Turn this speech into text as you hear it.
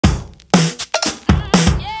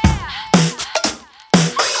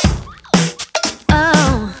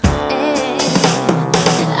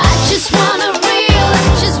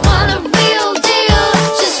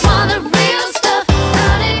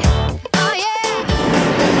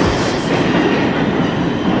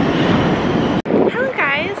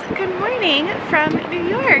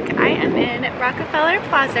in Rockefeller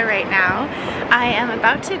Plaza right now. I am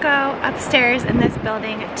about to go upstairs in this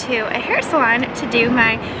building to a hair salon to do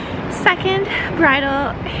my second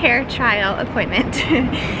bridal hair trial appointment.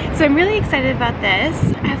 So I'm really excited about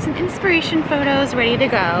this. I have some inspiration photos ready to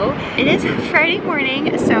go. It is Friday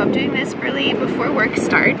morning, so I'm doing this early before work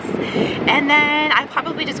starts. And then I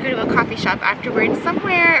probably just go to a coffee shop afterwards,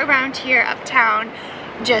 somewhere around here, uptown,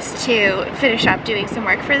 just to finish up doing some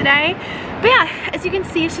work for the day. But yeah, as you can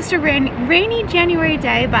see, it's just a rainy January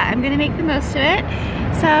day, but I'm gonna make the most of it.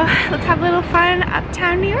 So let's have a little fun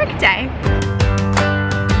uptown New York day.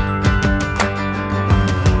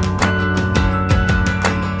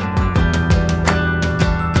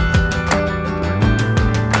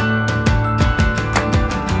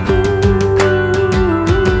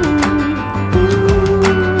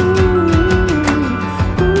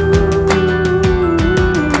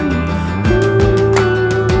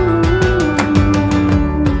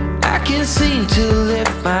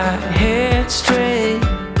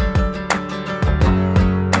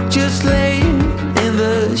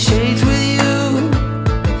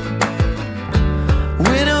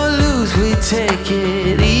 Take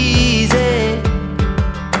it easy,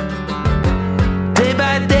 day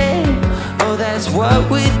by day, oh that's what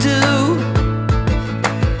we do.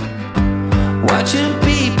 Watching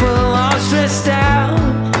people all stressed out,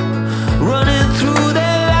 running through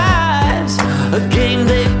their lives, a game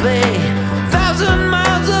they play, 1,000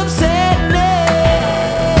 miles of sadness.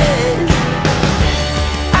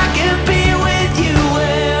 I can be with you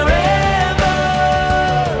wherever.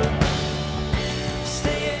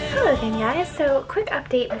 Hello again, guys. So quick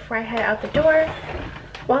update before I head out the door.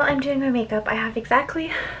 While I'm doing my makeup, I have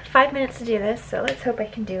exactly 5 minutes to do this, so let's hope I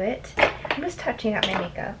can do it. I'm just touching up my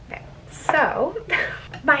makeup. Okay. So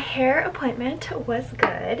my hair appointment was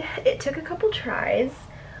good. It took a couple tries.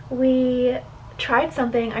 We tried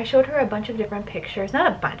something. I showed her a bunch of different pictures,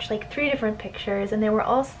 not a bunch, like 3 different pictures, and they were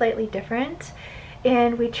all slightly different,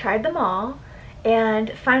 and we tried them all.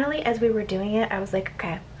 And finally, as we were doing it, I was like,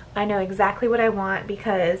 okay, I know exactly what I want,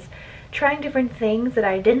 because trying different things that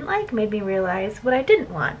I didn't like made me realize what I didn't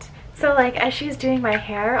want. So like as she was doing my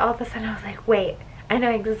hair, all of a sudden I was like, wait, I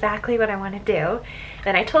know exactly what I want to do.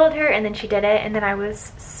 Then I told her, and then she did it, and then I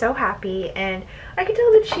was so happy, and I could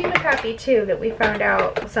tell that she was happy too, that we found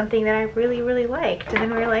out something that I really, really liked. And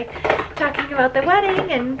then we were like talking about the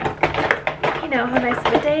wedding and, you know, how nice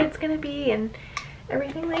of a day it's gonna be and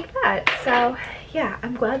everything like that. So yeah,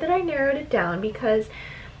 I'm glad that I narrowed it down, because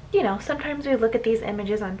you know, sometimes we look at these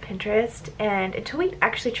images on Pinterest, and until we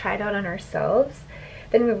actually try it out on ourselves,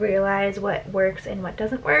 then we realize what works and what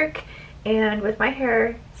doesn't work. And with my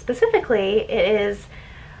hair specifically, it is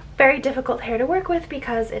very difficult hair to work with,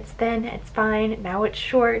 because it's thin, it's fine, now it's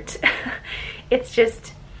short. It's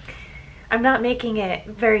just, I'm not making it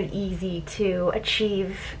very easy to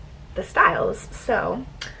achieve the styles. So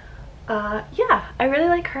yeah, I really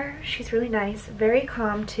like her. She's really nice, very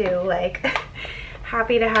calm too, like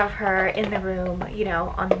happy to have her in the room, you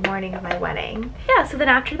know, on the morning of my wedding. Yeah, so then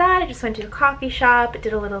after that, I just went to a coffee shop,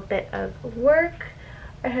 did a little bit of work.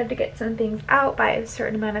 I had to get some things out by a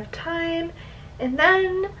certain amount of time, and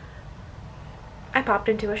then I popped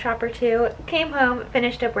into a shop or two, came home,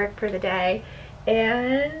 finished up work for the day,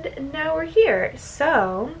 and now we're here.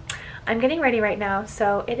 So I'm getting ready right now.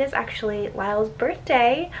 So it is actually Lyle's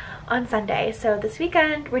birthday on Sunday. So this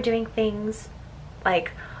weekend we're doing things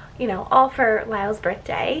like, you know, all for Lyle's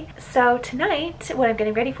birthday. So tonight, what I'm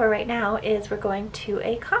getting ready for right now is we're going to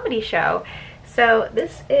a comedy show. So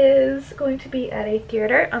this is going to be at a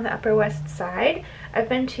theater on the Upper West Side. I've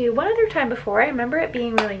been to one other time before. I remember it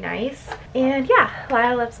being really nice. And yeah,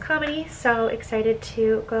 Lyle loves comedy, so excited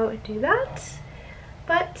to go and do that.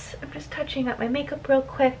 But I'm just touching up my makeup real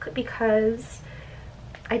quick, because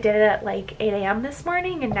I did it at like 8 a.m. this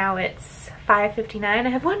morning, and now it's 5:59. I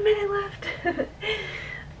have 1 minute left.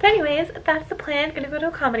 But anyways, that's the plan. Gonna go to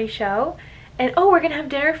a comedy show, and oh, we're gonna have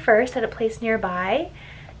dinner first at a place nearby,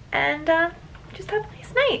 and just have a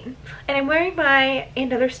nice night. And I'm wearing my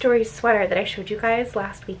And Other Stories sweater that I showed you guys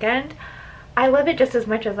last weekend. I love it just as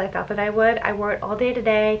much as I thought that I would. I wore it all day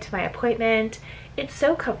today to my appointment. It's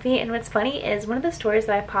so comfy, and what's funny is one of the stores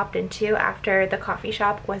that I popped into after the coffee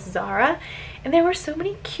shop was Zara, and there were so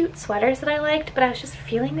many cute sweaters that I liked, but I was just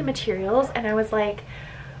feeling the materials, and I was like,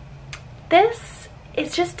 this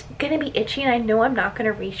it's just gonna be itchy, and I know I'm not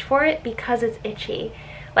gonna reach for it because it's itchy.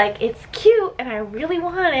 Like, it's cute and I really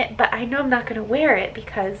want it, but I know I'm not gonna wear it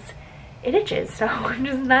because it itches, so I'm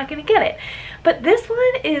just not gonna get it. But this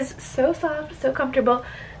one is so soft, so comfortable.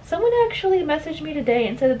 Someone actually messaged me today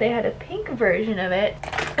and said that they had a pink version of it.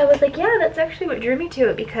 I was like, yeah, that's actually what drew me to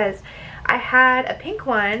it, because I had a pink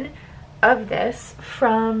one of this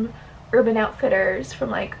from Urban Outfitters from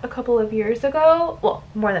like a couple of years ago. Well,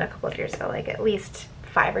 more than a couple of years ago, like at least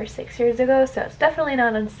 5 or 6 years ago. So it's definitely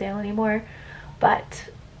not on sale anymore, but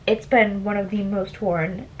it's been one of the most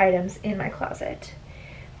worn items in my closet.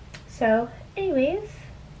 So anyways,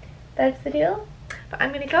 that's the deal. But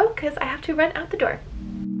I'm gonna go because I have to run out the door.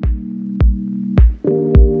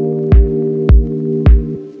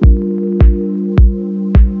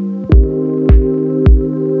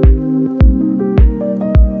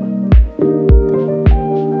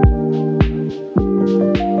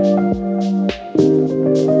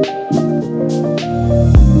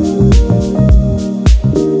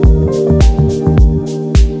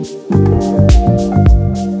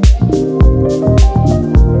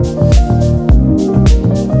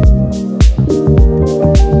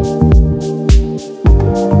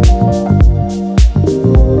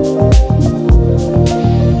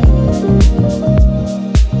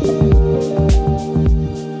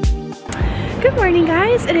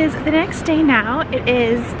 It is the next day now. It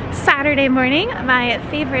is Saturday morning, my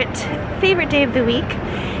favorite day of the week,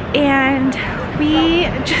 and we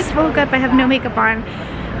just woke up. I have no makeup on.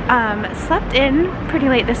 Slept in pretty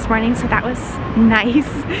late this morning, so that was nice.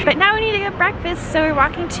 But now we need to get breakfast, so we're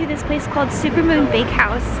walking to this place called Supermoon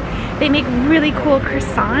Bakehouse. They make really cool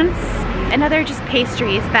croissants and other just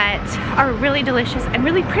pastries that are really delicious and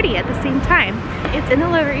really pretty at the same time. It's in the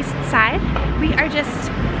Lower East Side. We are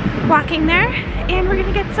just walking there, and we're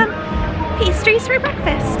gonna get some pastries for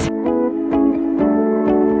breakfast.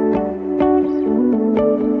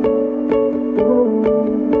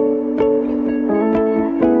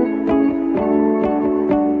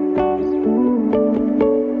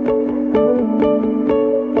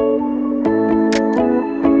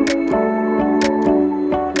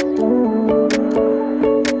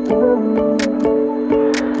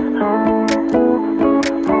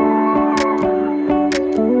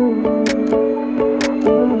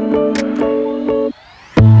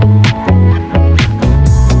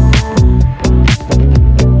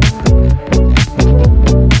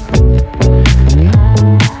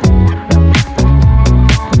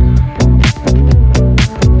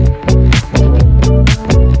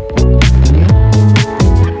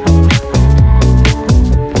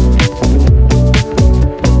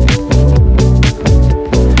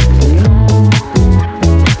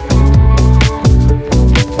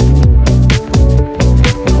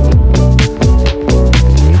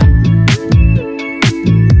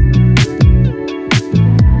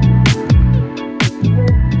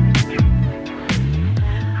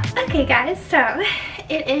 Okay guys, so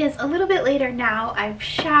it is a little bit later now. I've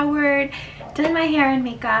showered, done my hair and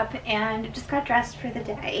makeup, and just got dressed for the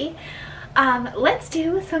day. Let's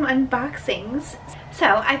do some unboxings.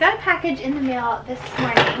 So I got a package in the mail this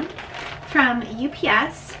morning from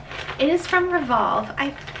UPS. It is from Revolve.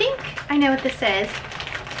 I think I know what this is.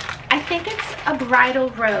 I think it's a bridal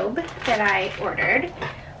robe that I ordered.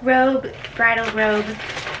 Robe, bridal robe,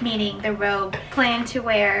 meaning the robe planned to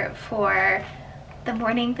wear for the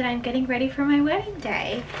morning that I'm getting ready for my wedding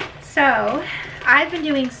day. So I've been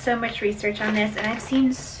doing so much research on this, and I've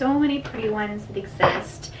seen so many pretty ones that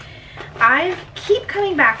exist. I keep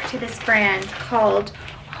coming back to this brand called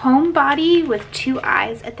Homebody with 2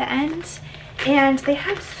 eyes at the end, and they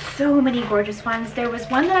have so many gorgeous ones. There was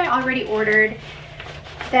one that I already ordered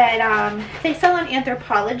that they sell on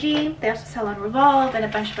Anthropologie. They also sell on Revolve and a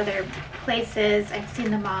bunch of other places. I've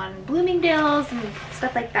seen them on Bloomingdale's and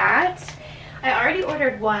stuff like that. I already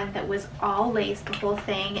ordered one that was all lace, the whole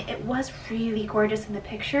thing. It was really gorgeous in the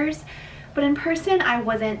pictures, but in person I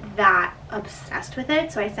wasn't that obsessed with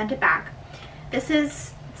it, so I sent it back. This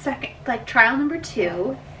is trial number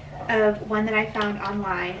 2 of one that I found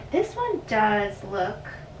online. This one does look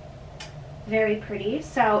very pretty.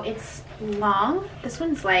 So it's long. This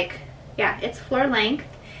one's like, yeah, it's floor length.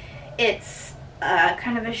 It's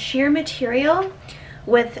kind of a sheer material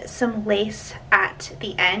with some lace at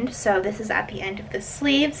the end. So this is at the end of the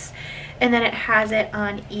sleeves, and then it has it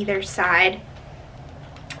on either side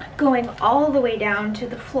going all the way down to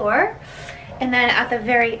the floor, and then at the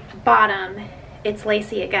very bottom it's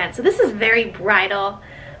lacy again. So this is very bridal,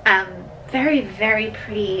 very, very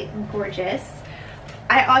pretty and gorgeous.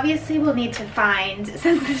 I obviously will need to find,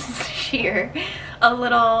 since this is sheer, a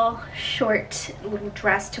little short little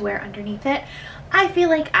dress to wear underneath it. I feel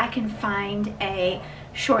like I can find a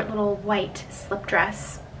short little white slip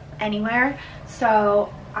dress anywhere,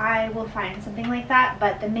 so I will find something like that.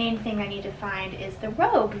 But the main thing I need to find is the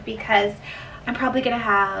robe, because I'm probably gonna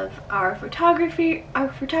have our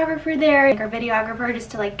photographer there, like our videographer,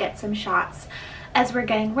 just to like get some shots as we're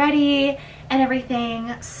getting ready and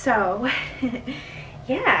everything. So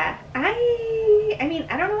yeah, I mean,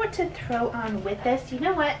 I don't know what to throw on with this. You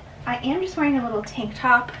know what? I am just wearing a little tank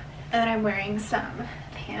top and then I'm wearing some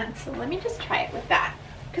pants. So let me just try it with that.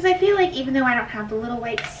 Because I feel like even though I don't have the little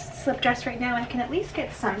white slip dress right now, I can at least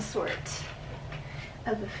get some sort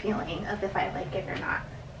of a feeling of if I like it or not.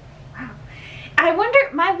 Wow. I wonder,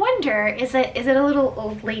 my wonder is it a little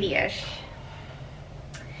old lady-ish?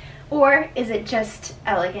 Or is it just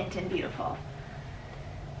elegant and beautiful?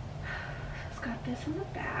 It's got this on the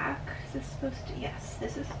back. Is this supposed to, yes,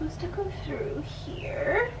 this is supposed to go through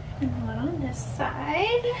here. And one on this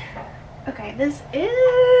side. Okay, this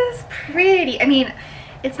is pretty. I mean,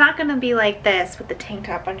 it's not gonna be like this with the tank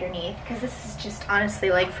top underneath, because this is just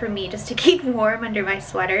honestly like for me just to keep warm under my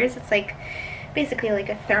sweaters. It's like basically like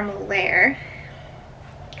a thermal layer.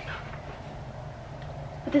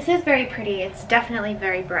 But this is very pretty. It's definitely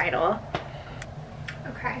very bridal.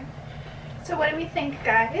 Okay, so what do we think,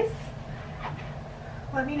 guys?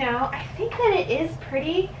 Let me know. I think that it is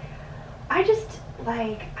pretty. I just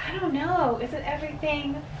like, I don't know, is it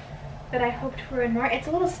everything that I hoped for and more? It's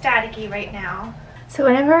a little staticky right now. So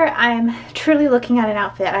whenever I'm truly looking at an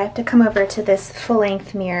outfit, I have to come over to this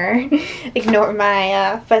full-length mirror, ignore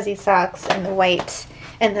my fuzzy socks and the white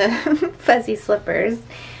and the fuzzy slippers.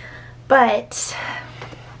 But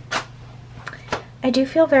I do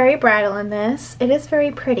feel very bridal in this. It is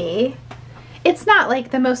very pretty. It's not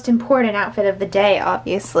like the most important outfit of the day,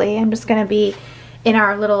 obviously. I'm just gonna be in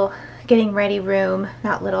our little getting ready room,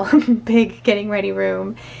 not little, big getting ready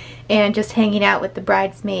room, and just hanging out with the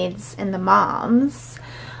bridesmaids and the moms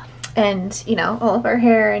and, you know, all of our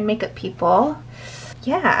hair and makeup people.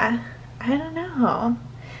 Yeah, I don't know.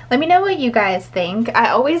 Let me know what you guys think. I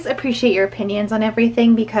always appreciate your opinions on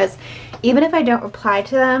everything, because even if I don't reply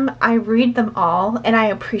to them, I read them all and I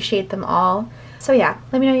appreciate them all. So yeah,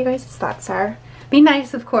 let me know what you guys' thoughts are. Be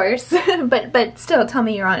nice, of course, but still tell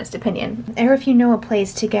me your honest opinion. Or if you know a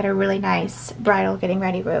place to get a really nice bridal getting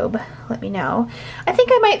ready robe, let me know. I think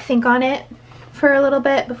I might think on it for a little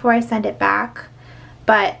bit before I send it back,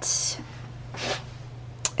 but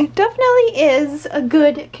it definitely is a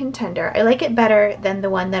good contender. I like it better than the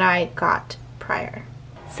one that I got prior.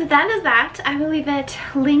 So that is that. I will leave it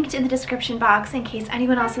linked in the description box in case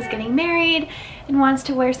anyone else is getting married and wants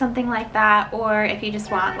to wear something like that, or if you just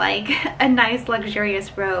want like a nice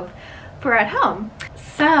luxurious robe for at home.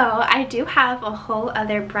 So I do have a whole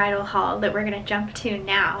other bridal haul that we're gonna jump to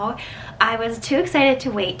now. I was too excited to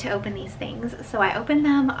wait to open these things, so I opened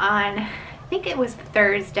them on, I think it was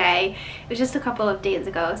Thursday. It was just a couple of days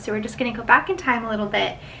ago, so we're just gonna go back in time a little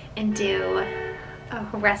bit and do a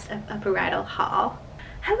rest of a bridal haul.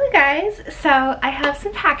 Hello guys, so I have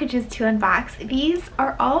some packages to unbox. These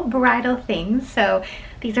are all bridal things, so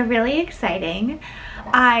these are really exciting.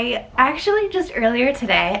 I actually just earlier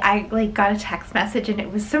today, I like got a text message and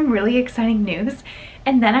it was some really exciting news,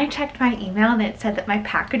 and then I checked my email and it said that my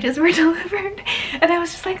packages were delivered, and I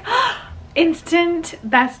was just like, oh, instant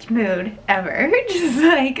best mood ever. Just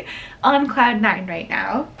like on cloud 9 right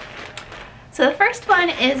now. So the first one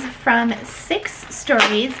is from 6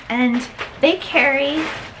 Stories, and they carry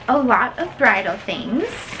a lot of bridal things.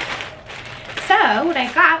 So what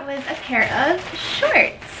I got was a pair of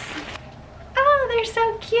shorts. Oh, they're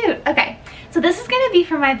so cute. Okay, so this is gonna be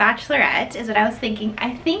for my bachelorette, is what I was thinking.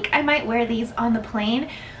 I think I might wear these on the plane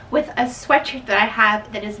with a sweatshirt that I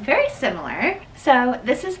have that is very similar. So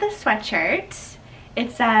this is the sweatshirt.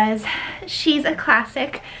 It says, "She's a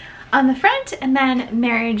classic" on the front, and then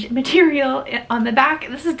marriage material on the back.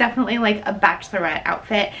 This is definitely like a bachelorette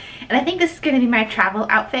outfit, and I think this is going to be my travel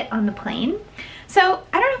outfit on the plane. So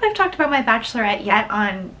I don't know if I've talked about my bachelorette yet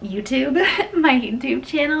on YouTube, my YouTube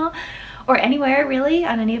channel, or anywhere really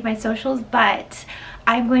on any of my socials, but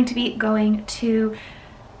I'm going to be going to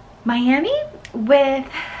Miami with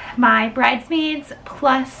my bridesmaids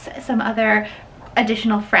plus some other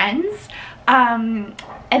additional friends.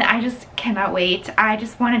 And I just cannot wait. I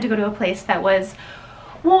just wanted to go to a place that was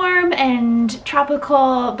warm and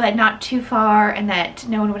tropical, but not too far, and that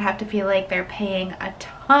no one would have to feel like they're paying a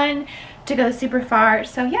ton to go super far.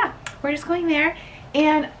 So yeah, we're just going there,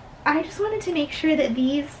 and I just wanted to make sure that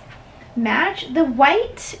these match. The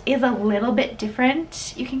white is a little bit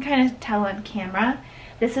different. You can kind of tell on camera.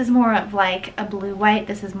 This is more of like a blue white.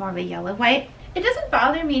 This is more of a yellow white. It doesn't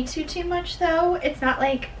bother me too much though. It's not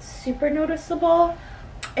like super noticeable.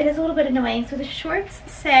 It is a little bit annoying. So the shorts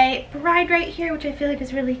say bride right here, which I feel like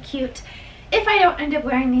is really cute. If I don't end up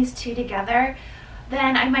wearing these two together,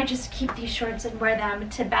 then I might just keep these shorts and wear them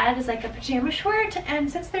to bed as like a pajama short. And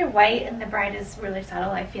since they're white and the bride is really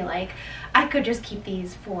subtle, I feel like I could just keep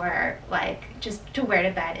these for like just to wear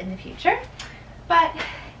to bed in the future. But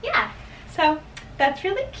yeah, so That's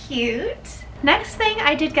really cute. Next thing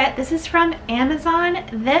I did get, this is from Amazon.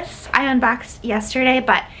 This I unboxed yesterday,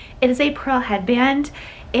 but it is a pearl headband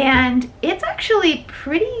and it's actually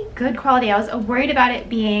pretty good quality. I was worried about it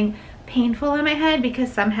being painful on my head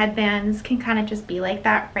because some headbands can kind of just be like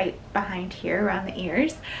that right behind here around the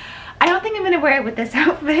ears. I don't think I'm gonna wear it with this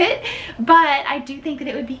outfit, but I do think that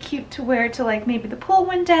it would be cute to wear to like maybe the pool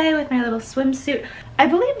one day with my little swimsuit. I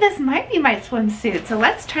believe this might be my swimsuit, so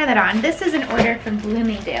let's try that on. This is an order from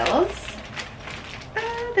Bloomingdale's.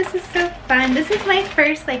 This is so fun. This is my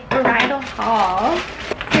first like bridal haul.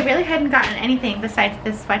 I really hadn't gotten anything besides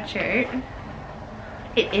this sweatshirt.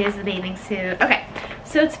 It is a bathing suit. Okay,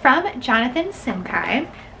 so it's from Jonathan Simkai.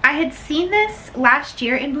 I had seen this last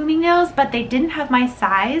year in Bloomingdale's, but they didn't have my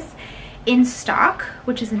size in stock,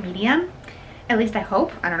 which is a medium. At least I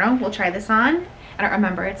hope. I don't know. We'll try this on. I don't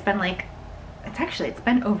remember. It's been like, it's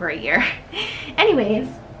been over a year. Anyways,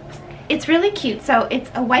 it's really cute. So it's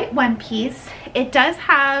a white one piece. It does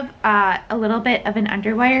have a little bit of an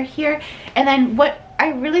underwire here. And then what I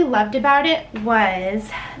really loved about it was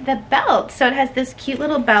the belt. So it has this cute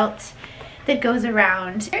little belt that goes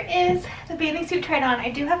around. Here is the bathing suit tried on. I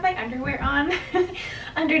do have my underwear on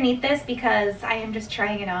underneath this because I am just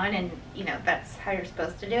trying it on, and you know, that's how you're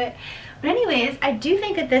supposed to do it. But anyways, I do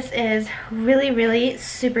think that this is really, really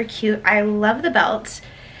super cute. I love the belt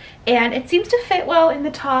and it seems to fit well in the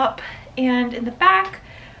top and in the back.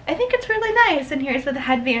 I think it's really nice, and here's with the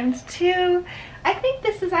headbands too. I think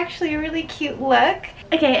this is actually a really cute look.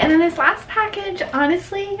 Okay, and then this last package,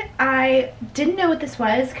 honestly, I didn't know what this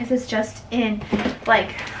was because it's just in like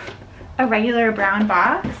a regular brown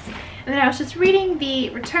box. And then I was just reading the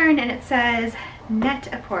return and it says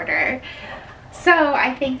net-a-porter. So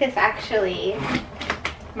I think this actually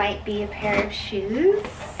might be a pair of shoes.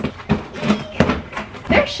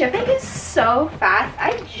 Their shipping is so fast.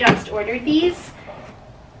 I just ordered these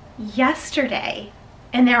yesterday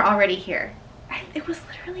and they're already here. It was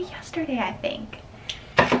literally yesterday, I think.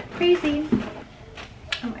 Crazy.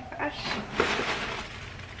 Oh my gosh.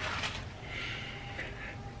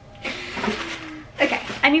 Okay,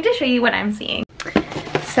 I need to show you what I'm seeing.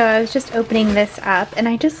 So I was just opening this up and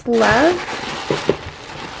I just love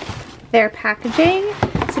their packaging.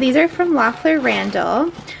 So these are from Loeffler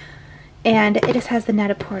Randall and it just has the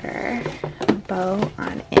net-a-porter bow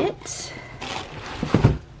on it.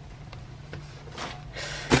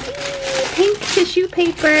 Pink tissue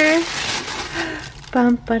paper.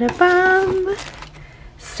 Bum ba da bum.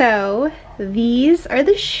 So these are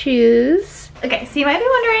the shoes. Okay, so you might be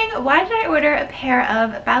wondering, why did I order a pair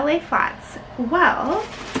of ballet flats? Well,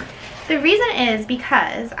 the reason is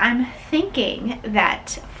because I'm thinking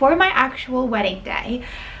that for my actual wedding day,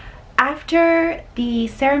 after the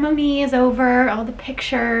ceremony is over, all the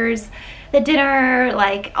pictures, the dinner,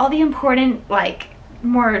 like all the important, like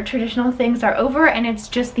more traditional things are over and it's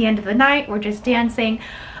just the end of the night, we're just dancing,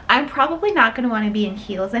 I'm probably not going to want to be in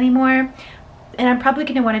heels anymore, and I'm probably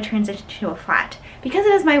going to want to transition to a flat. Because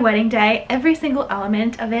it is my wedding day, every single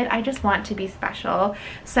element of it, I just want to be special.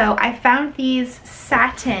 So I found these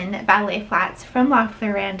satin ballet flats from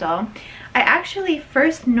Loeffler Randall. I actually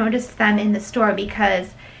first noticed them in the store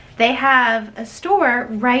because they have a store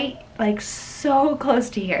right like so close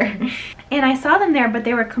to here. And I saw them there, but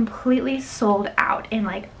they were completely sold out in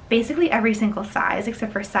like basically every single size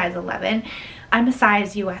except for size 11. I'm a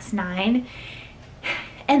size US 9.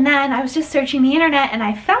 And then I was just searching the internet and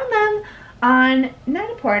I found them on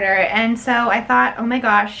net-a-porter, and so I thought, oh my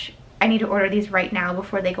gosh, I need to order these right now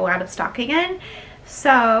before they go out of stock again. So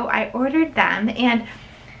I ordered them, and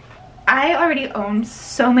I already own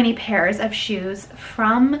so many pairs of shoes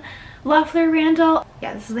from Loeffler Randall.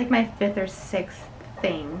 Yeah, this is like my 5th or 6th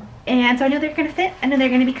thing, and so I know they're gonna fit, I know they're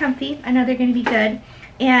gonna be comfy, I know they're gonna be good.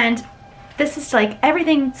 And this is like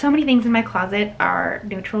everything, so many things in my closet are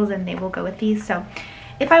neutrals and they will go with these. So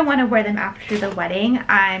if I want to wear them after the wedding,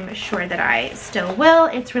 I'm sure that I still will.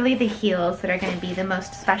 It's really the heels that are going to be the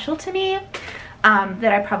most special to me,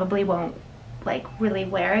 that I probably won't like really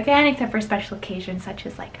wear again except for special occasions such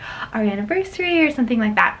as like our anniversary or something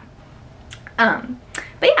like that.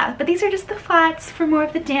 But yeah, but these are just the flats for more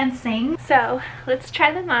of the dancing. So let's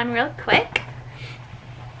try them on real quick.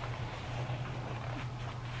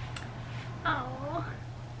 Oh,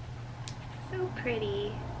 so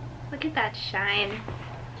pretty. Look at that shine.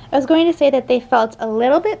 I was going to say that they felt a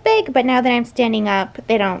little bit big, but now that I'm standing up,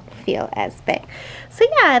 they don't feel as big. So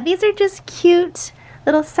yeah, these are just cute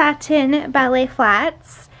little satin ballet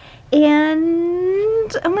flats.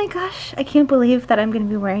 And oh my gosh, I can't believe that I'm going to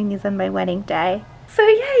be wearing these on my wedding day. So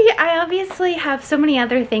yeah, I obviously have so many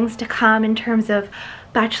other things to come in terms of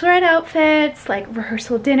bachelorette outfits, like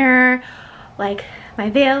rehearsal dinner, like my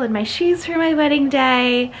veil and my shoes for my wedding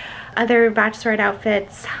day, other bachelorette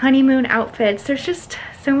outfits, honeymoon outfits. There's just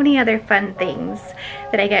so many other fun things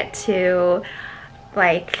that I get to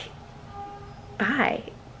like buy.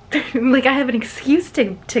 Like I have an excuse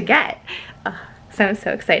to get. So I'm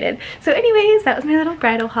so excited. So anyways, that was my little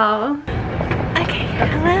bridal haul. Okay,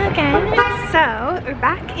 hello again. So we're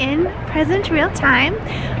back in present real time.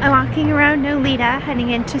 I'm walking around Nolita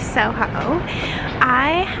heading into SoHo.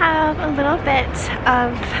 I have a little bit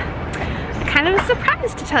of kind of a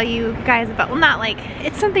surprise to tell you guys about. Well, not like,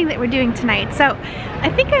 it's something that we're doing tonight. So I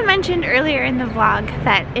think I mentioned earlier in the vlog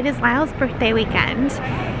that it is Lyle's birthday weekend,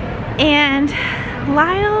 and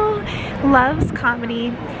Lyle loves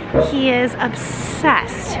comedy. He is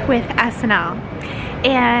obsessed with SNL,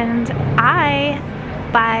 and I,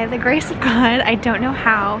 by the grace of God, I don't know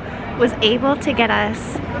how, was able to get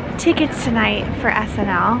us tickets tonight for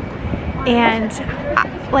SNL. And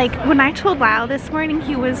like when I told Lyle this morning,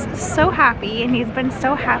 he was so happy, and he's been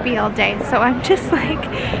so happy all day. So I'm just like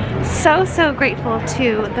so grateful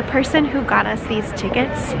to the person who got us these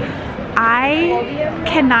tickets. I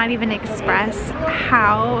cannot even express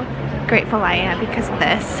how grateful I am because of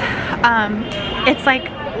this. It's like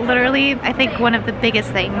literally, I think one of the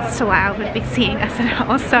biggest things to Lyle would be seeing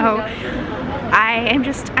SNL. So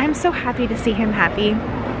I'm so happy to see him happy.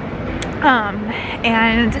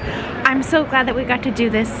 And I'm so glad that we got to do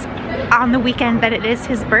this on the weekend that it is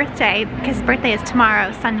his birthday, because his birthday is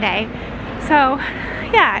tomorrow, Sunday. So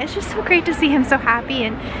yeah, it's just so great to see him so happy,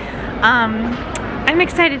 and I'm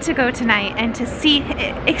excited to go tonight and to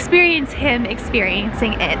experience him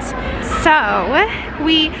experiencing it. So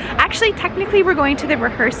we actually technically we're going to the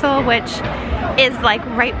rehearsal, which is like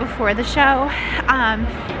right before the show,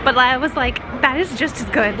 but I was like, that is just as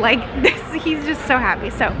good. Like this, he's just so happy.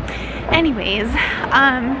 So anyways,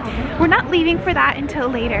 we're not leaving for that until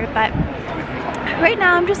later, but right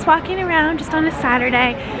now I'm just walking around just on a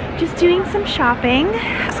Saturday, just doing some shopping.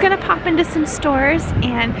 I was gonna pop into some stores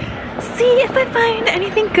and see if I find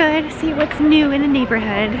anything good, see what's new in the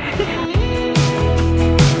neighborhood.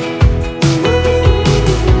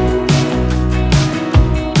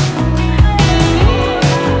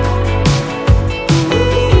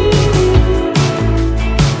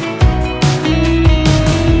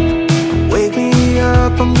 Wake me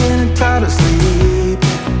up, I'm getting tired of sleep.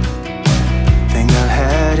 Think I've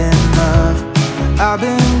had enough. I've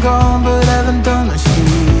been gone, but haven't done much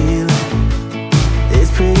healing. It's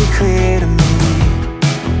pretty clear to me,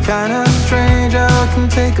 kinda strange how I can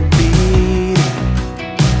take a beat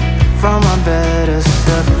from my better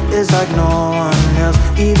self. It's like no one else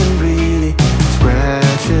even really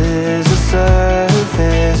scratches the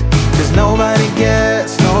surface. Cause nobody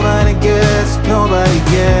gets me.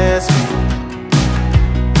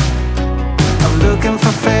 I'm looking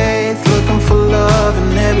for faith, looking for love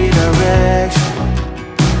in every direction.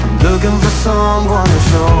 I'm looking for someone to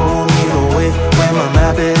show me the way when my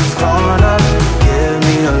map is torn up. Give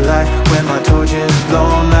me a light when my torch is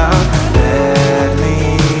blown out. Let me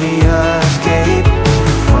escape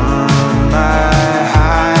from my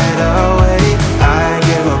hideaway. I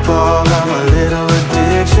give up all of my little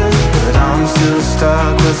addictions, but I'm still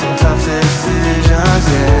stuck with some tough decisions,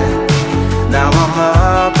 yeah. Now I'm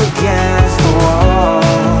up against the wall,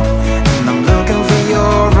 and I'm looking for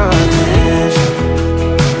your attention.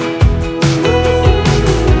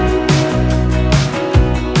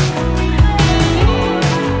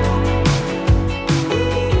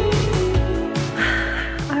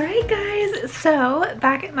 So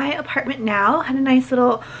back at my apartment now, had a nice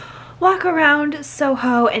little walk around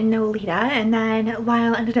SoHo and Nolita, and then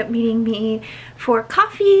Lyle ended up meeting me for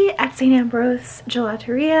coffee at St. Ambrose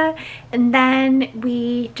Gelateria, and then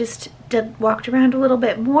we just walked around a little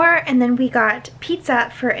bit more, and then we got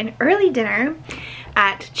pizza for an early dinner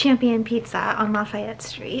at Champion Pizza on Lafayette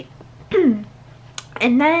Street. And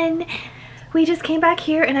then we just came back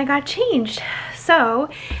here and I got changed. So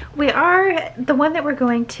the one that we're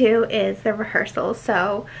going to is the rehearsal.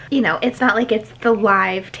 So, you know, it's not like it's the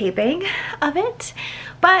live taping of it,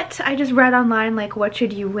 but I just read online, like, what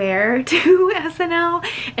should you wear to SNL?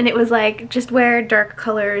 And it was like, just wear dark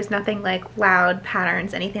colors, nothing like loud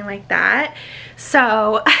patterns, anything like that.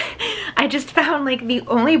 So I just found like the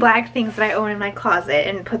only black things that I own in my closet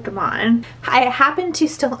and put them on. I happen to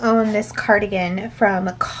still own this cardigan from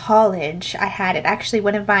college. I had it, actually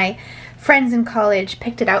one of my friends in college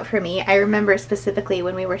picked it out for me. I remember specifically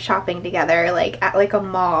when we were shopping together, like at like a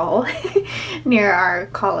mall near our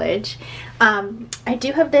college. I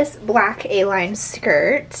do have this black A-line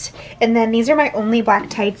skirt, and then these are my only black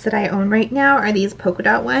tights that I own right now, are these polka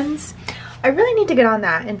dot ones. I really need to get on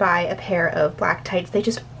that and buy a pair of black tights. They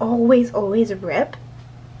just always rip.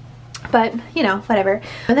 But, you know, whatever.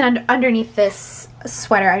 And then underneath this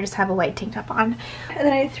sweater, I just have a white tank top on. And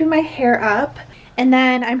then I threw my hair up. And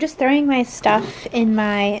then I'm just throwing my stuff in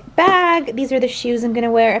my bag. These are the shoes I'm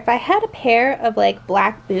gonna wear. If I had a pair of like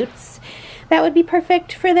black boots, that would be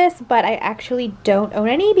perfect for this, but I actually don't own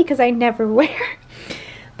any because I never wear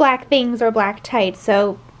black things or black tights.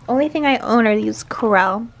 So only thing I own are these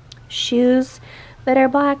Corel shoes that are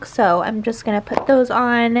black, so I'm just gonna put those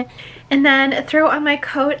on and then throw on my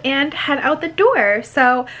coat and head out the door.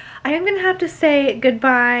 So I am gonna have to say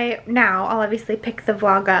goodbye now. I'll obviously pick the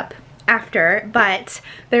vlog up after, but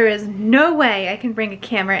there is no way I can bring a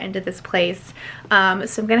camera into this place, so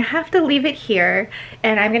I'm gonna have to leave it here,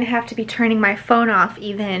 and I'm gonna have to be turning my phone off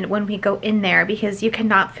even when we go in there because you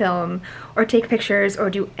cannot film or take pictures or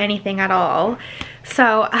do anything at all.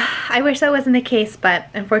 So I wish that wasn't the case, but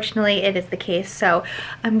unfortunately it is the case. So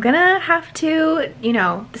I'm gonna have to, you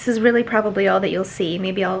know, this is really probably all that you'll see.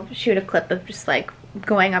 Maybe I'll shoot a clip of just like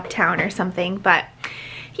going uptown or something, but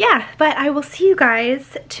yeah, but I will see you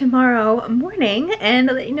guys tomorrow morning and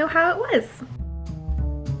let you know how it was.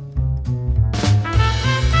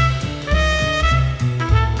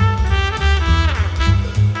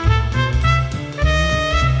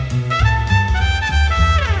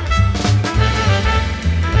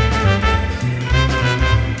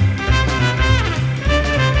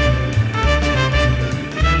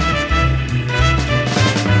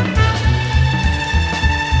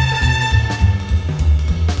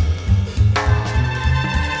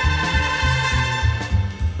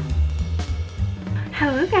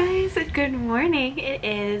 Hello guys, good morning. It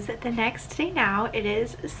is the next day now. It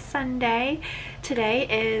is Sunday. Today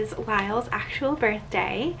is Lyle's actual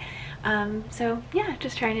birthday. So yeah,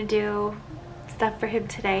 just trying to do stuff for him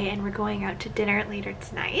today, and we're going out to dinner later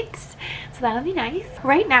tonight. So that'll be nice.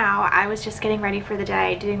 Right now, I was just getting ready for the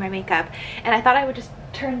day, doing my makeup, and I thought I would just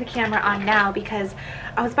turn the camera on now because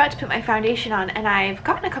I was about to put my foundation on, and I've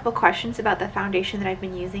gotten a couple questions about the foundation that I've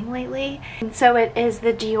been using lately. And so it is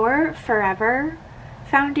the Dior Forever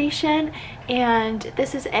foundation, and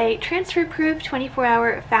this is a transfer proof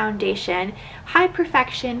 24-hour foundation, high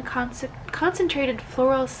perfection concentrated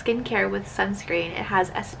floral skincare with sunscreen. It has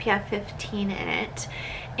SPF 15 in it,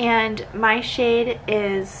 and my shade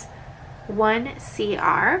is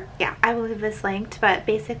 1CR. Yeah, I will leave this linked, but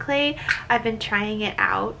basically I've been trying it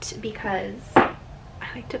out because I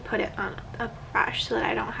like to put it on a brush so that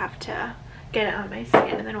I don't have to get it on my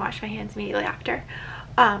skin and then wash my hands immediately after.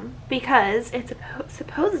 Because it's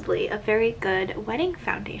supposedly a very good wedding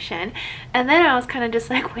foundation. And then I was kind of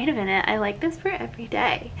just like, wait a minute, I like this for every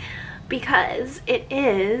day because it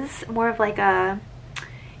is more of like a,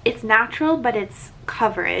 it's natural, but it's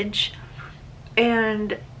coverage,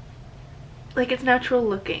 and like it's natural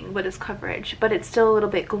looking, but it's coverage, but it's still a little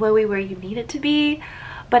bit glowy where you need it to be,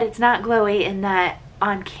 but it's not glowy in that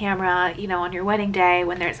on camera, you know, on your wedding day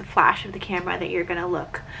when there's a flash of the camera that you're gonna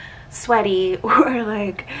look sweaty or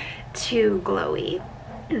like too glowy.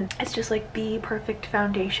 It's just like the perfect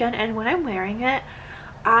foundation, and when I'm wearing it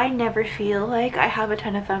I never feel like I have a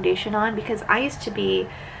ton of foundation on, because I used to be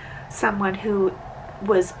someone who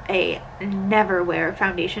was a never wear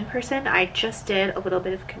foundation person. I just did a little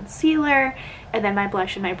bit of concealer and then my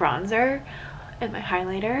blush and my bronzer and my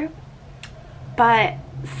highlighter. But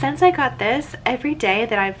since I got this, every day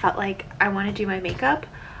that I felt like I want to do my makeup,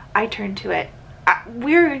 I turn to it.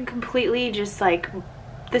 We're in completely just like,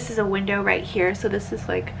 this is a window right here, so this is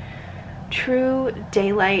like true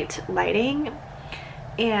daylight lighting,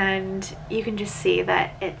 and you can just see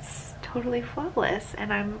that it's totally flawless,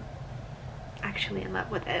 and I'm actually in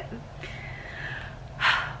love with it.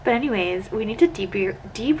 But anyways, we need to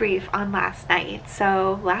debrief on last night.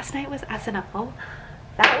 So last night was SNL.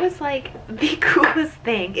 That was like the coolest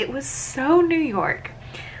thing. It was so New York.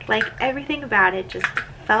 Like everything about it just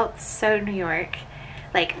felt so New York.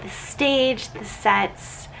 Like the stage, the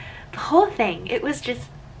sets, the whole thing. It was just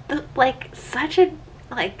like such a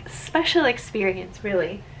like special experience,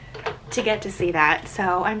 really, to get to see that.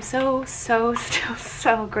 So I'm still so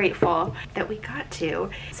grateful that we got to.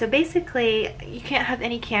 So basically you can't have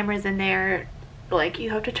any cameras in there. Like you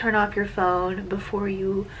have to turn off your phone before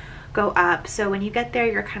you go up. So when you get there,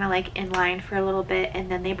 you're kind of like in line for a little bit,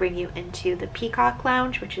 and then they bring you into the Peacock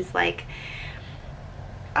Lounge, which is like,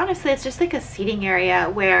 honestly, it's just like a seating area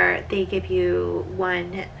where they give you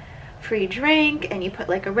one free drink and you put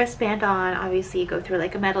like a wristband on. Obviously you go through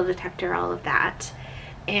like a metal detector, all of that,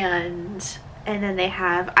 and then they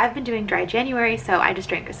have, I've been doing dry January, so I just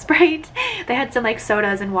drank a Sprite. They had some like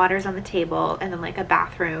sodas and waters on the table, and then like a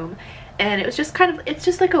bathroom, and it was just kind of, it's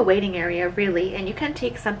just like a waiting area really, and you can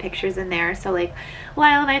take some pictures in there. So like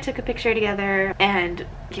Lyle and I took a picture together, and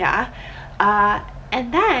yeah,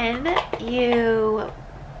 and then you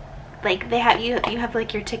like you have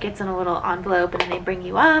like your tickets in a little envelope, and then they bring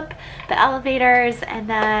you up the elevators, and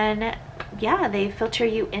then yeah, they filter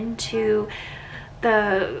you into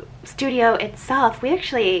the studio itself.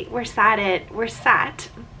 We're sat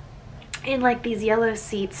in like these yellow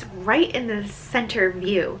seats right in the center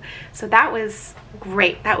view, so that was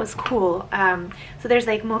great. That was cool. So there's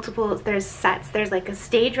like there's sets, there's like a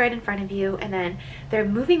stage right in front of you, and then they're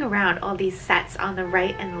moving around all these sets on the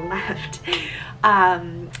right and the left.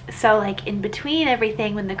 So like in between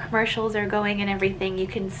everything, when the commercials are going and everything, you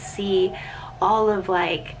can see all of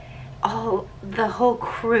like the whole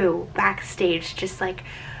crew backstage, just like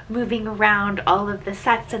moving around all of the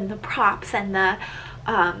sets and the props and the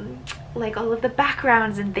like all of the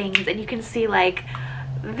backgrounds and things. And you can see like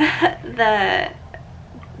there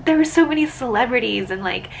were so many celebrities and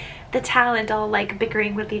like the talent all like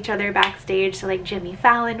bickering with each other backstage. So like Jimmy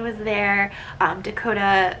Fallon was there,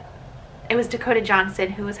 it was Dakota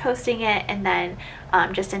Johnson who was hosting it, and then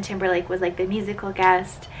Justin Timberlake was like the musical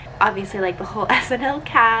guest. Obviously like the whole SNL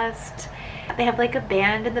cast. They have like a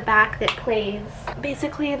band in the back that plays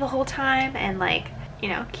basically the whole time, and like, you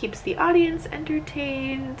know, keeps the audience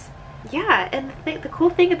entertained. Yeah, and the cool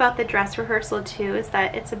thing about the dress rehearsal too is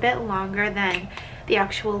that it's a bit longer than the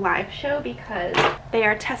actual live show, because they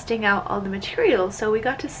are testing out all the material, so we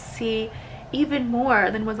got to see even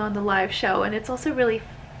more than was on the live show. And it's also really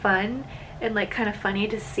fun and like kind of funny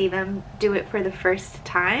to see them do it for the first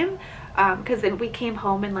time, because then we came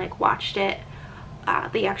home and like watched it,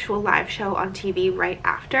 the actual live show on TV right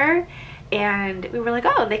after, and we were like,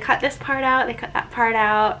 oh, they cut this part out, they cut that part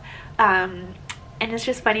out, and it's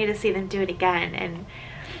just funny to see them do it again. And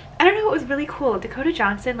I don't know, it was really cool. Dakota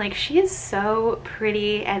Johnson, like, she is so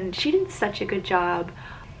pretty and she did such a good job.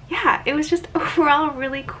 Yeah, it was just overall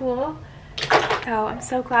really cool. So I'm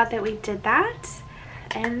so glad that we did that,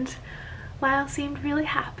 and Lyle seemed really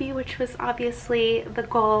happy, which was obviously the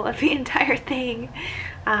goal of the entire thing.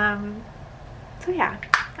 So yeah,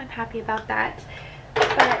 I'm happy about that.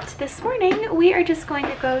 But this morning we are just going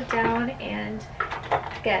to go down and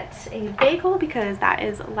get a bagel, because that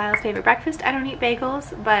is Lyle's favorite breakfast. I don't eat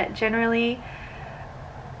bagels, but generally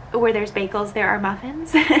where there's bagels there are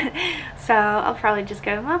muffins. So I'll probably just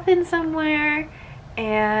get a muffin somewhere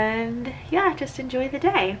and yeah, just enjoy the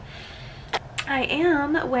day. I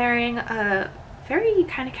am wearing a very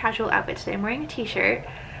kind of casual outfit today. I'm wearing a t-shirt.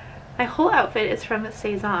 My whole outfit is from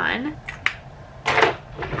Cezanne.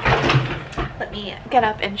 Let me get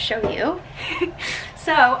up and show you.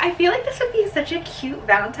 So I feel like this would be such a cute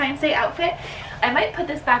Valentine's Day outfit. I might put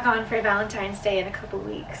this back on for Valentine's Day in a couple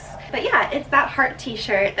weeks. But yeah, it's that heart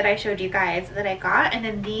t-shirt that I showed you guys that I got, and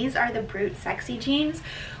then these are the Brute Sexy jeans.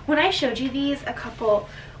 When I showed you these a couple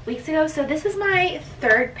weeks ago, so this is my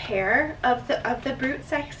third pair of the Brute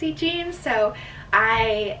Sexy jeans. So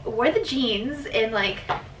I wore the jeans in like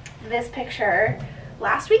this picture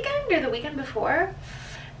last weekend or the weekend before,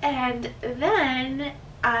 and then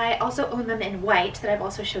I also own them in white that I've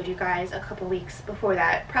also showed you guys a couple weeks before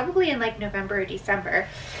that, probably in like November or December.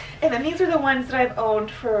 And then these are the ones that I've owned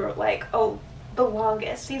for like, oh, the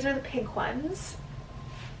longest. These are the pink ones.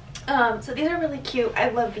 So these are really cute. I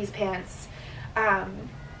love these pants.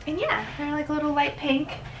 And yeah, they're like a little light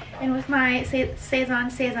pink, and with my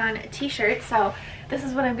Cezanne t-shirt. So this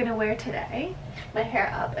is what I'm gonna wear today. My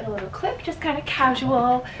hair up in a little clip, just kind of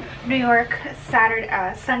casual New York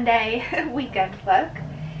Sunday weekend look.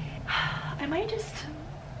 I might just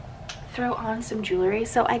throw on some jewelry.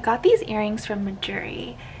 So I got these earrings from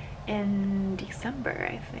Majuri in December,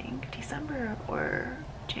 I think. December or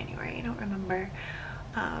January, I don't remember.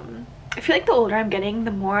 I feel like the older I'm getting,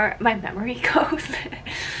 the more my memory goes.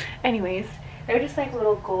 Anyways, they're just like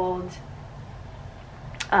little gold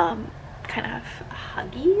kind of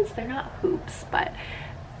huggies. They're not hoops, but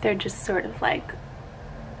they're just sort of like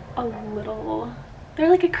a little, they're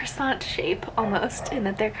like a croissant shape almost, in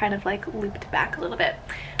that they're kind of like looped back a little bit.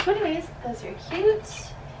 So anyways, those are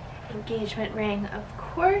cute. Engagement ring, of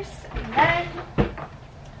course, and then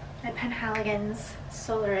my Penhaligon's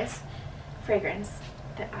Solaris fragrance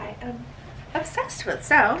that I am obsessed with.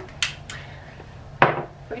 So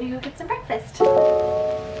we're gonna go get some breakfast.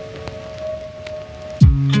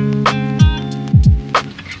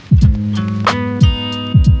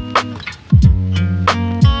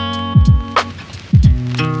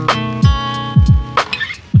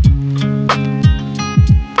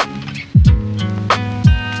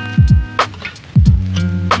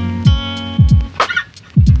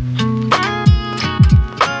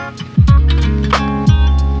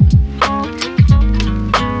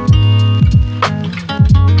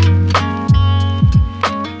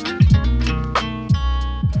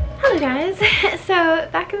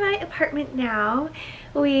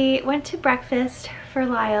 we went to breakfast for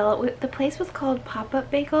Lyle. The place was called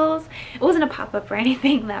Pop-Up Bagels. It wasn't a pop-up or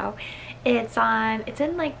anything though. It's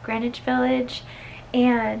in like Greenwich Village,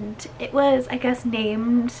 and it was, I guess,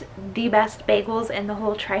 named the best bagels in the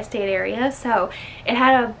whole tri-state area. So it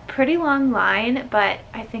had a pretty long line, but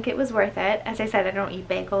I think it was worth it. As I said, I don't eat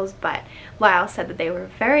bagels, but Lyle said that they were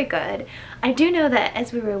very good. I do know that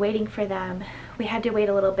as we were waiting for them, we had to wait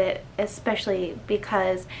a little bit, especially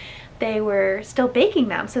because they were still baking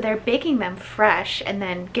them. So they're baking them fresh and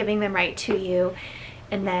then giving them right to you,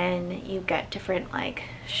 and then you get different like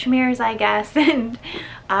schmears, I guess, and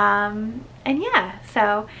yeah,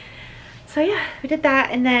 so yeah, we did that.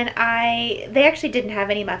 And then they actually didn't have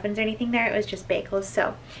any muffins or anything there, it was just bagels.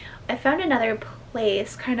 So I found another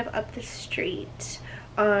place kind of up the street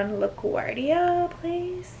on LaGuardia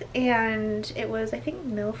Place, and it was, I think,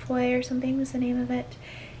 Milfoy or something was the name of it.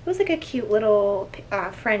 It was like a cute little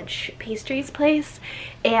French pastries place,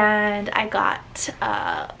 and I got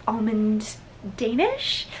almond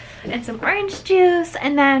Danish and some orange juice,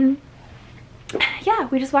 and then yeah,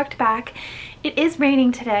 we just walked back. It is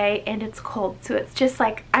raining today and it's cold, so it's just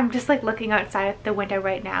like, I'm just like looking outside at the window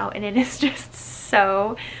right now and it is just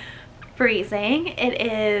so freezing. It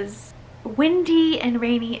is windy and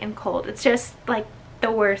rainy and cold. It's just like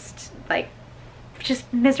the worst, like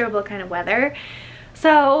just miserable kind of weather.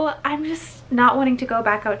 So I'm just not wanting to go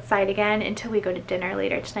back outside again until we go to dinner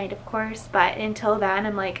later tonight, of course, but until then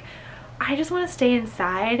I'm like, I just want to stay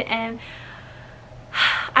inside. And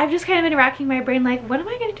I've just kind of been racking my brain like, what am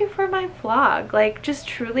I going to do for my vlog? Like, just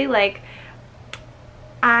truly, like,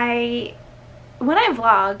 when I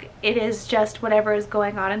vlog, it is just whatever is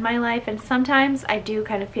going on in my life, and sometimes I do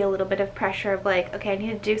kind of feel a little bit of pressure of like, okay, I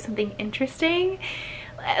need to do something interesting.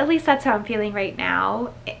 At least that's how I'm feeling right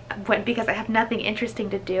now, because I have nothing interesting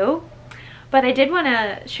to do. But I did want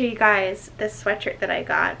to show you guys this sweatshirt that I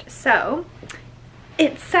got. So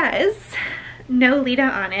it says Nolita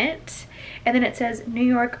on it, and then it says New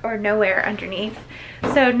York or Nowhere underneath.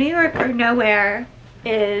 So New York or Nowhere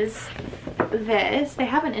is this. They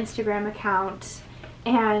have an Instagram account,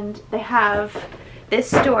 and they have this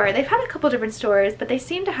store. They've had a couple different stores, but they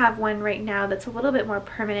seem to have one right now that's a little bit more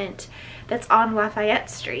permanent, that's on Lafayette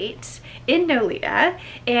Street in Nolita.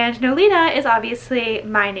 And Nolita is obviously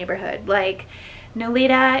my neighborhood. Like,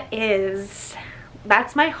 Nolita is,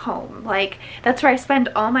 that's my home. Like, that's where I spend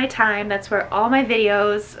all my time. That's where all my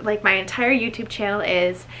videos, like my entire YouTube channel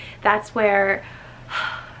is. That's where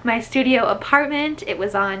my studio apartment, it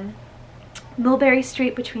was on Mulberry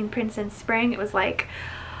Street between Prince and Spring. It was like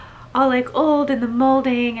all like old, and the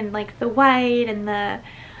molding and like the white and the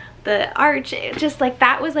arch, it just like,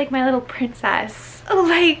 that was like my little princess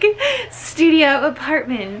like studio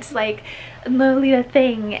apartment, like Lolita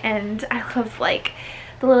thing. And I love like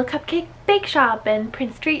the little cupcake bake shop and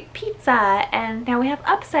Prince Street Pizza, and now we have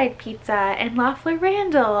Upside Pizza and Loeffler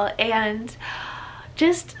Randall, and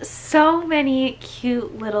just so many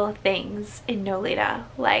cute little things in Nolita,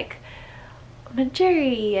 like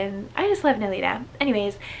Majuri, and I just love Nolita.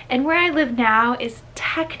 Anyways, and where I live now is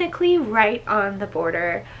technically right on the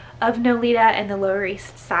border of Nolita and the Lower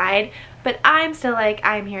East Side, but I'm still like,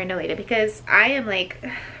 I'm here in Nolita because I am like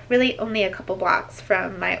really only a couple blocks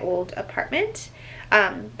from my old apartment.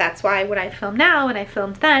 That's why when I film now and I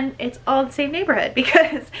filmed then, it's all the same neighborhood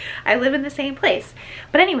because I live in the same place.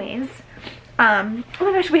 But anyways, oh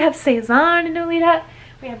my gosh, we have Cezanne in Nolita,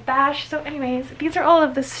 we have Bash. So anyways, these are all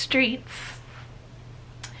of the streets.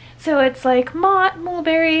 So it's like Mott,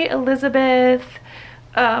 Mulberry, Elizabeth,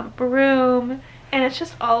 Broome, and it's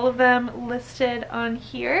just all of them listed on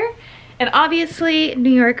here. And obviously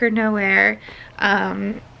New York or Nowhere.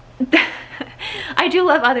 I do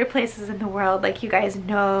love other places in the world. Like, you guys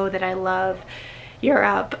know that I love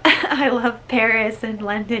Europe. I love Paris and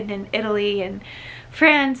London and Italy and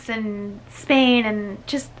France and Spain, and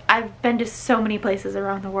just I've been to so many places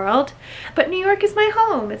around the world. But New York is my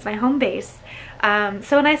home. It's my home base.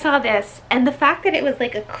 So when I saw this, and the fact that it was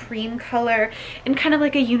like a cream color and kind of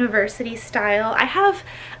like a university style, I have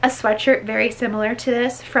a sweatshirt very similar to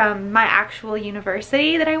this from my actual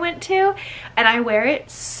university that I went to, and I wear it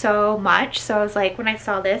so much. So I was like, when I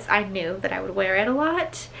saw this, I knew that I would wear it a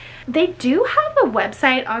lot. They do have a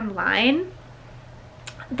website online.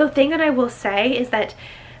 The thing that I will say is that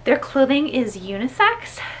their clothing is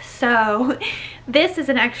unisex. So this is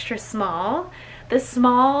an extra small. The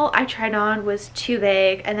small I tried on was too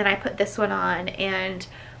big, and then I put this one on, and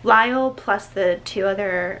Lyle plus the two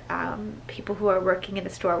other people who are working in the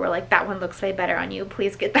store were like, that one looks way better on you,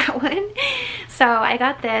 please get that one. So I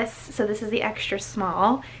got this. So this is the extra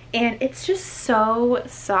small, and it's just so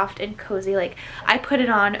soft and cozy. Like, I put it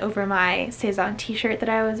on over my Saison t-shirt that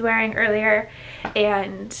I was wearing earlier,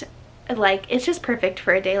 and like, it's just perfect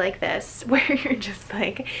for a day like this where you're just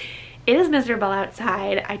like, it is miserable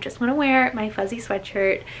outside, I just want to wear my fuzzy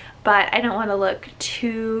sweatshirt, but I don't want to look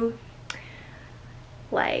too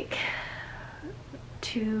like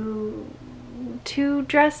too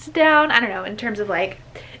dressed down, I don't know, in terms of like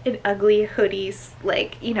an ugly hoodie,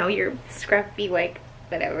 like, you know, your scruffy, like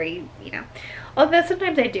whatever, you know, although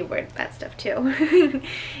sometimes I do wear that stuff too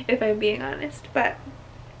if I'm being honest. But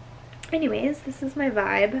anyways, this is my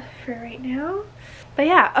vibe for right now. But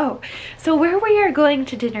yeah, oh, so where we are going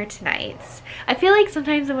to dinner tonight, I feel like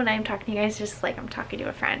sometimes when I'm talking to you guys, just like I'm talking to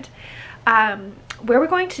a friend. Where we're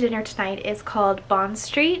going to dinner tonight is called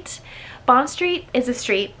BondSt. BondSt is a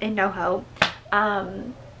street in NoHo.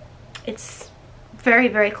 It's very,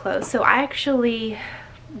 very close. So I actually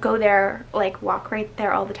go there, like walk right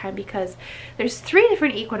there all the time, because there's 3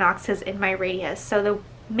 different Equinoxes in my radius. So the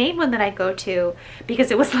main one that I go to,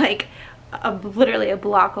 because it was like literally a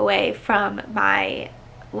block away from my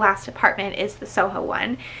last apartment, is the SoHo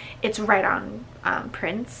one. It's right on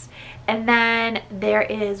Prince. And then there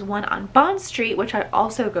is one on Bond Street, which I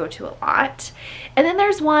also go to a lot. And then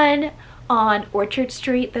there's one on Orchard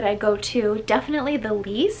Street that I go to definitely the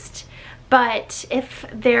least. But if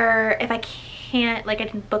I can't, like I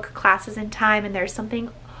didn't book classes in time and there's something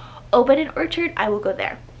open in Orchard, I will go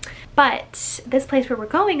there. But this place where we're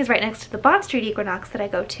going is right next to the Bond Street Equinox that I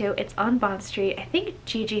go to. It's on Bond Street. I think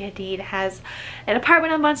Gigi Hadid has an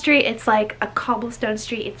apartment on Bond Street. It's like a cobblestone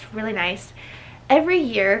street. It's really nice. Every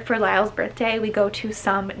year for Lyle's birthday, we go to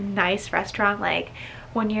some nice restaurant. Like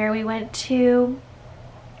one year we went to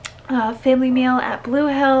a family meal at Blue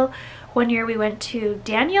Hill. One year we went to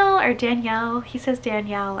Danielle. He says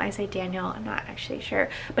Danielle, I say Daniel, I'm not actually sure.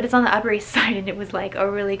 But it's on the Upper East Side, and it was like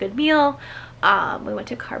a really good meal. We went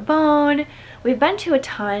to Carbone. We've been to a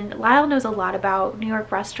ton. Lyle knows a lot about New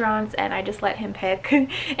York restaurants, and I just let him pick and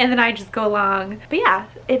then I just go along. But yeah,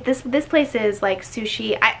 this place is like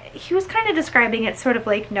sushi. He was kind of describing it sort of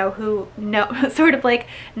like sort of like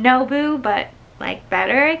Nobu, but like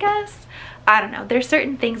better, I guess. I don't know. There's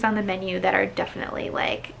certain things on the menu that are definitely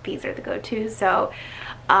like, these are the go-tos. So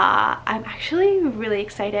I'm actually really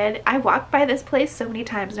excited. I walked by this place so many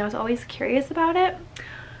times and I was always curious about it.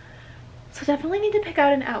 So definitely need to pick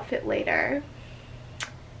out an outfit later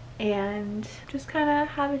and just kind of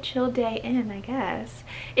have a chill day in, I guess.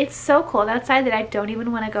 It's so cold outside that I don't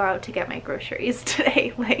even want to go out to get my groceries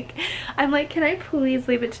today. Like, I'm like, can I please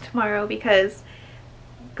leave it to tomorrow? Because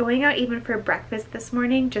going out even for breakfast this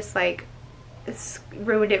morning just like it's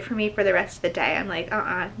ruined it for me for the rest of the day. I'm like,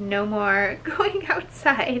 no more going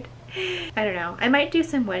outside. I don't know. I might do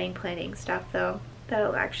some wedding planning stuff though.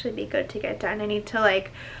 That'll actually be good to get done. I need to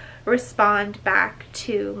like respond back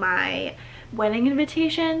to my wedding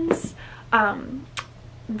invitations. So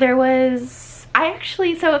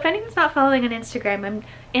if anyone's not following on Instagram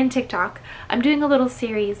and TikTok, I'm doing a little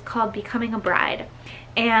series called Becoming a Bride.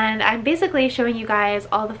 And I'm basically showing you guys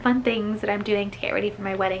all the fun things that I'm doing to get ready for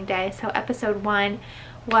my wedding day. So episode 1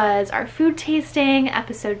 was our food tasting,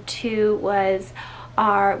 episode 2 was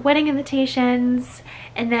our wedding invitations,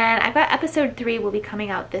 and then I've got episode 3 will be coming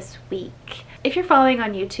out this week. If you're following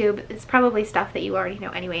on YouTube, it's probably stuff that you already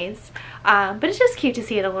know anyways, but it's just cute to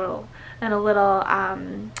see it in a little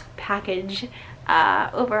package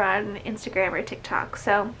over on Instagram or TikTok,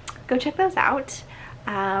 so go check those out.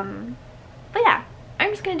 But yeah,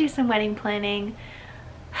 I'm just gonna do some wedding planning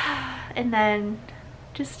and then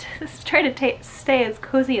just try to stay as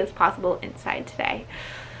cozy as possible inside today.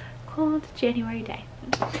 Cold January day.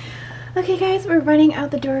 Okay guys, we're running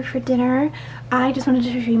out the door for dinner. I just wanted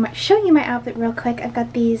to show you my outfit real quick. I've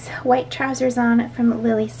got these white trousers on from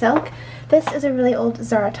Lily Silk. This is a really old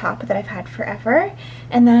Zara top that I've had forever.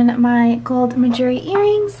 And then my gold Majuri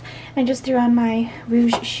earrings. And I just threw on my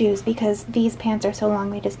rouge shoes because these pants are so long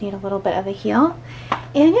they just need a little bit of a heel.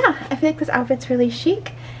 And yeah, I feel like this outfit's really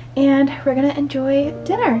chic. And we're gonna enjoy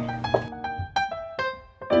dinner.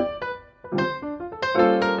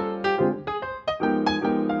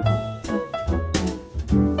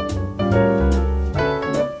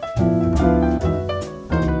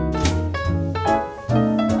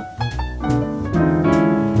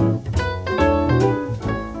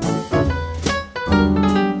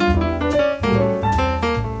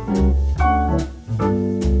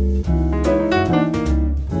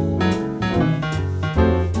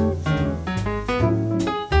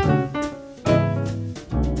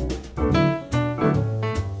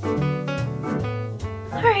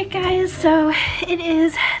 So it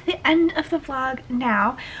is the end of the vlog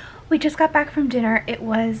now. We just got back from dinner. It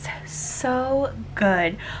was so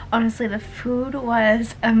good. Honestly, the food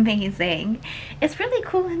was amazing. It's really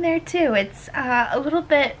cool in there too. It's a little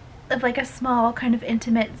bit of like a small kind of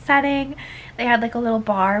intimate setting. They had like a little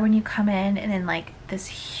bar when you come in, and then like this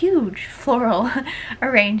huge floral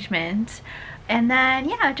arrangement. And then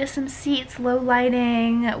yeah, just some seats, low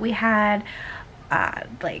lighting. We had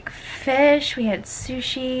like fish, we had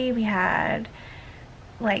sushi, we had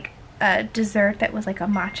like a dessert that was like a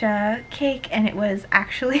matcha cake, and it was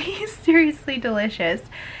actually seriously delicious.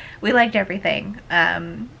 We liked everything.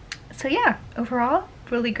 So yeah, overall,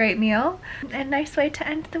 really great meal and nice way to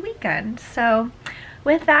end the weekend. So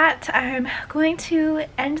with that, I'm going to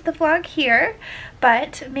end the vlog here,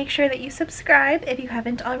 but make sure that you subscribe if you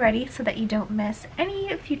haven't already so that you don't miss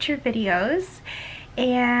any future videos,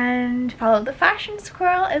 and follow the Fashion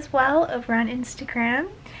Squirrel as well over on Instagram,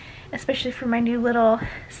 especially for my new little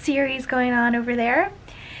series going on over there.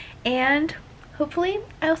 And hopefully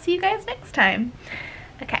I'll see you guys next time.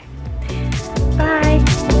 Okay, bye.